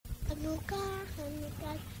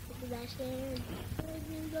חנוכת מקדשנו,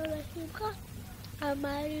 ונגדול לשמחה,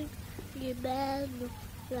 המים גיבנו,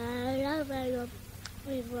 לילה ויום,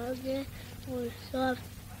 ובוגר ולסוף,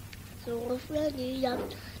 צורוף לנייה,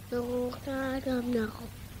 נורכה גם נחו.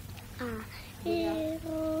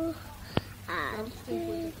 העירו,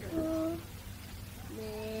 עתיקו,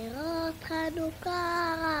 נרות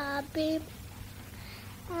חנוכה רבים,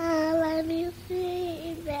 על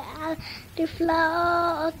הניסים ועל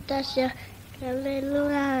נפלאות אשר כללו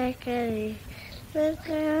העיקרים.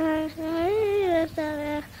 ושמח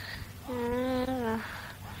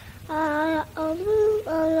העולם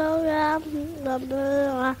העולם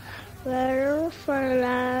למראה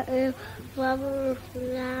ורפלאים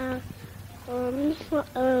ומופלאים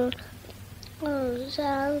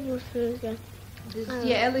This is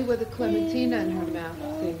Yaeli with a clementina in her mouth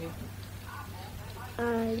singing.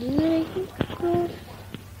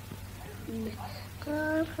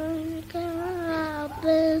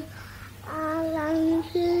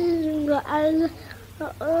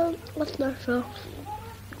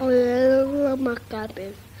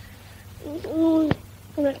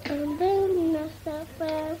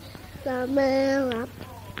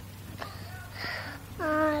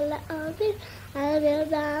 על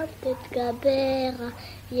ידם תתגבר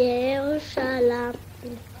ירושלים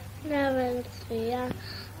ונצחיה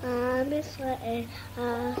עם ישראל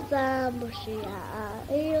עשה מושיע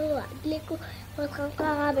העיר הדליקו עוד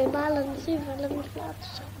חנוכה רבים על הניסים ועל הנפלאות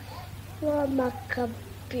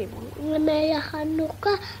והמכבים ימי החנוכה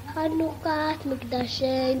חנוכת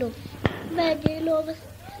מקדשנו וגילו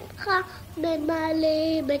בשמחה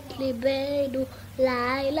ממלאים את ליבנו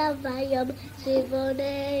לילה ויום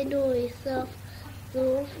צבעוננו יסוף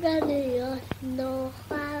סוף גניות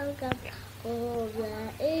נאכל גם רוב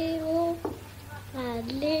העירו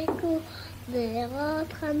הדליקו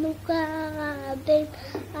נרות חנוכה רבים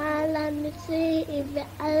על הניסים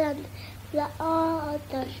ועל הנפלאות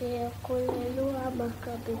אשר כוללו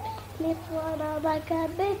המכבים לפרון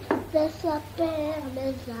המכבים לספר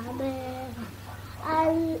לזמר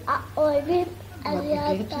על האויבים על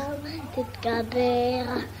ידם תתגבר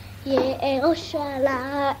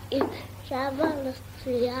ירושלים שבה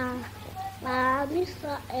לצפייה עם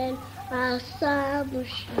ישראל עשה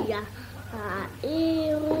מושיע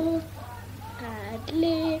העירו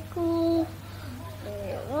הדליקו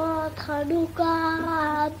נרות חנוכה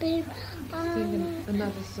רבים. Sing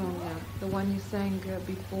another song now, the one you sang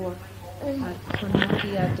before.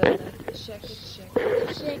 חנוכיה דולקת, שקט שקט.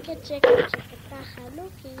 שקט שקט שקט,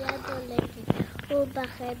 החנוכיה דולקת, הוא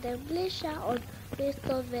בחדר בלי שעון,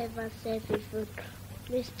 מסתובב הסביבות,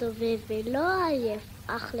 מסתובב ולא עייף,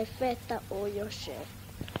 אך לפתע הוא יושב.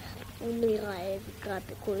 הוא נראה וקרא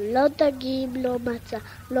בכולו דגים, לא מצה,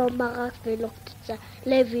 לא מרק ולא קצה,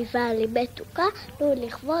 לביבה לי מתוקה, נו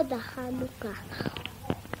לכבוד החנוכה.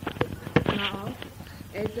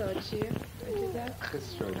 איזה עוד שיר? את יודעת?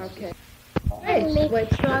 אוקיי.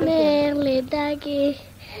 נר לדגי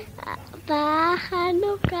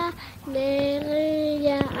בחנוכה נר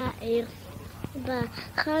יאיר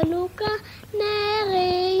בחנוכה נר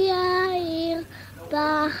יאיר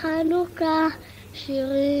בחנוכה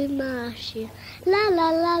שירים השיר לה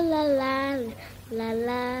לה לה לה לה לה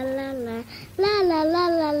לה לה לה לה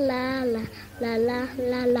לה לה לה לה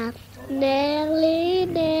לה לה נר לי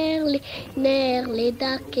נר לי נר לי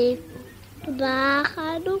דקי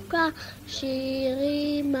בחנוכה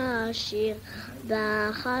שירים השיר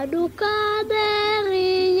בחנוכה נר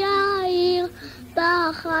יאיר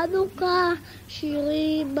בחנוכה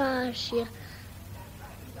שירים השיר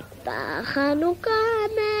בחנוכה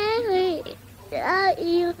נר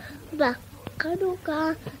יאיר בחנוכה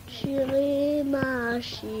שירים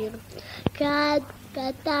השיר כד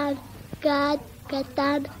קטן כד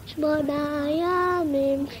קטן 8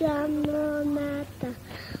 ימים שם לא נתן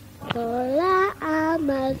כל העם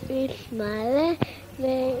אז יתמלא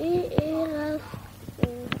ועיר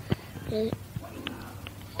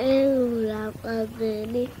אולם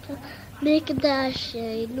רבנית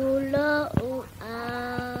מקדשנו לא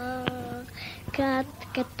הואר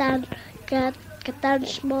קטן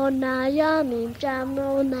 8 ימים שם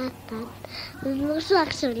לא נתן. אני לא רוצה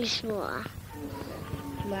עכשיו לשמוע.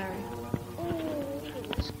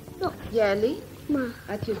 יאלי? מה?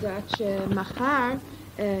 את יודעת שמחר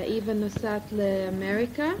איבה נוסעת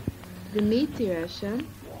לאמריקה? ומי תראה שם?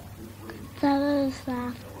 סבא וסבתא.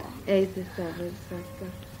 איזה סבא וסבתא?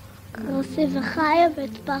 רוסי וחיה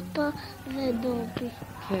ואת פאפה ודובי.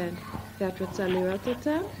 כן. ואת רוצה לראות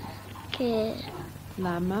אותה? כן.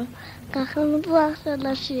 למה? ככה מבואר של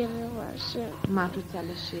השיר משהו. מה את רוצה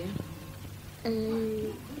לשיר?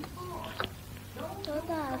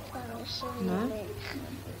 תודה על השיר. מה?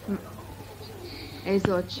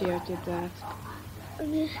 איזו עוד שיר את יודעת?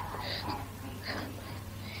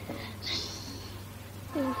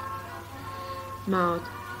 מה עוד?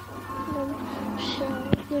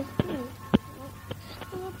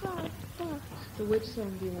 So which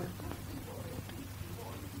song do you want?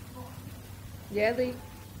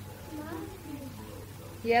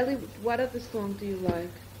 Yaeli, what other song do you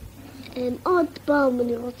like? And עוד פעם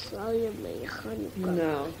אני רוצה ימי חנוכה.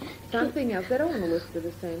 No, something else. I don't want to listen to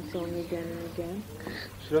the same song again and again.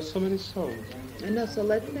 She has so many songs. I know, so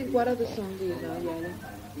let's think, what other song do you know, Yaeli?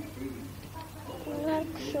 רק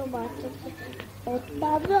שומעת את זה עוד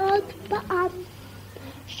פעם ועוד פעם.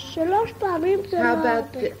 3 פעמים זה לא How הרבה.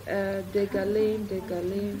 about דגלים?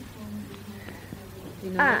 You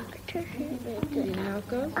know, you know how it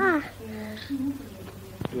goes?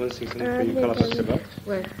 You want to sing something for Hanukah and Shabat?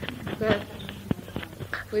 Wait, go ahead.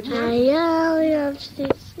 Which one? היום יום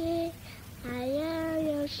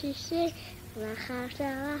שישי, מחר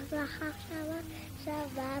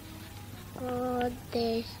שבת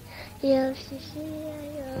קודש. יום שישי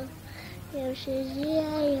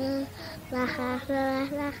היום, מחר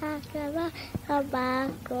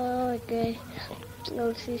שבת קודש.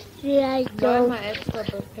 יום שישי לא היום. עם האצבע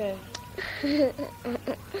בפה.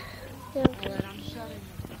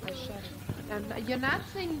 You're not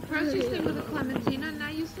singing. First you sing with the Clementina,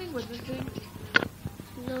 now you sing with the thing.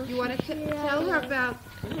 You want to tell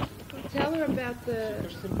her about the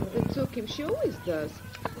tukim. She always does.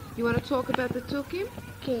 You want to talk about the tukim?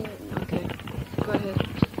 כן. Okay. Go ahead.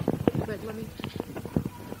 Wait, let me.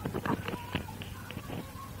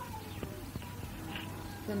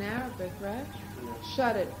 It's in Arabic, right?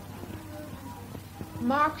 Shut it.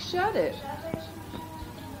 Mark, shut it.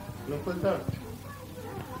 לא פלטה.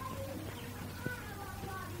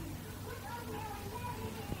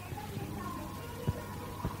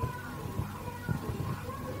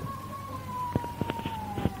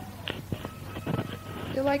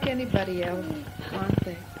 They're like anybody else, aren't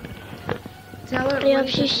they? Tell her. יום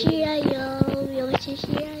שישי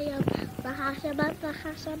היום, מחר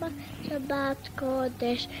שבת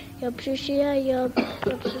קודש. יום שישי היום,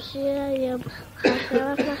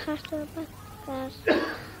 מחר שבת.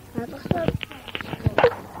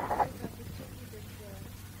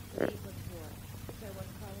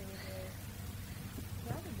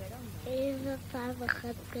 איזה פעם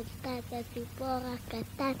אחת קנתה את הציפור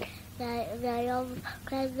הקטן, והיום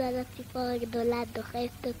כל הזמן הציפור הגדולה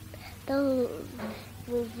דוחפת אותו,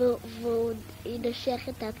 והיא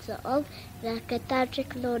נושכת את הצהוב, והקטן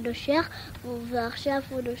שלו נושך, ועכשיו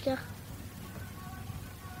הוא נושך.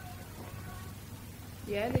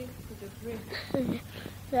 יאלי,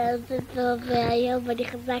 והיום אני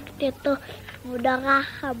חזקתי אותו, והוא נורא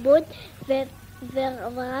חמוד,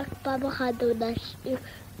 ורק פעם אחת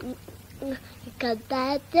היא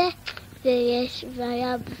קנתה את זה,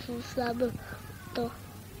 והיה מפורסם אותו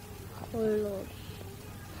חולון.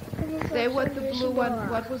 Say what the blue one.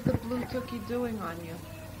 What was the blue tookie doing on you?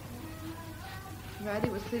 Right,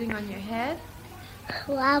 it was sitting on your head.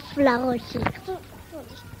 הוא עף לראש שלי.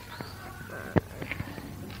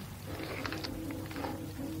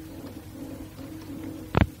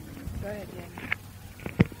 Go ahead,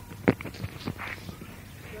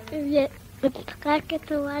 רק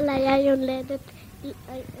אתמול היה יולדת,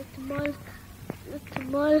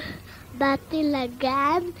 אתמול באתי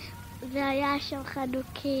לגן והיה שם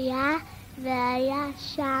חנוכיה והיה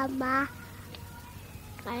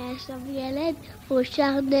שם ילד והוא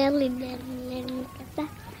שר נר לי קטן,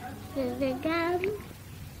 וגם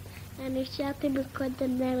אני שרתי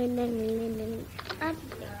מקודם נר לי.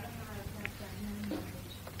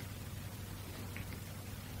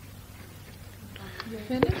 You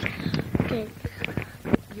finished? כן.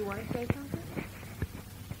 You want to say something?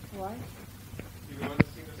 What? You want to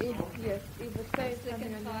sing a song? Yes, Eva, say I'm sick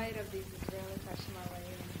something. and tired of these Israeli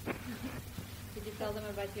Hashmalayim. Did you tell them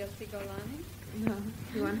about Yossi Golani? No.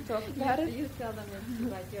 You want to talk about it? You tell them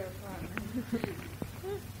about your apartment.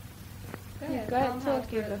 Go ahead, Go ahead, tell talk,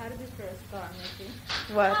 them Eva. how did this first start, Micky?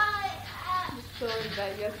 What? The story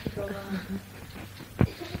about Yossi Golani.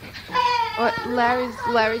 What?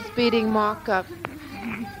 Larry's beating Mark up.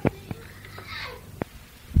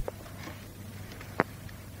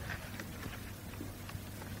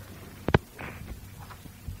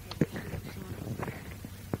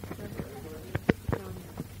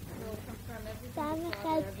 פעם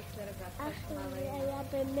אחת אחי היה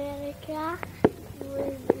באמריקה, הוא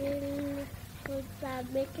הביא לי חולצה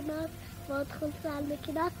מקנות ועוד חולצה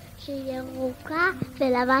מקנות שהיא ירוקה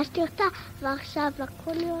ולבשתי אותה, ועכשיו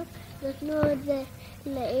לקחו לי אותה, נתנו את זה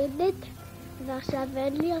לעדית ועכשיו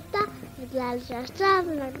אין לי אותה, בגלל שעכשיו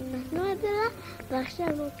נתנו את זה לה, ועכשיו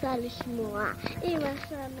רוצה לשמוע. אמא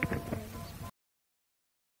שנה.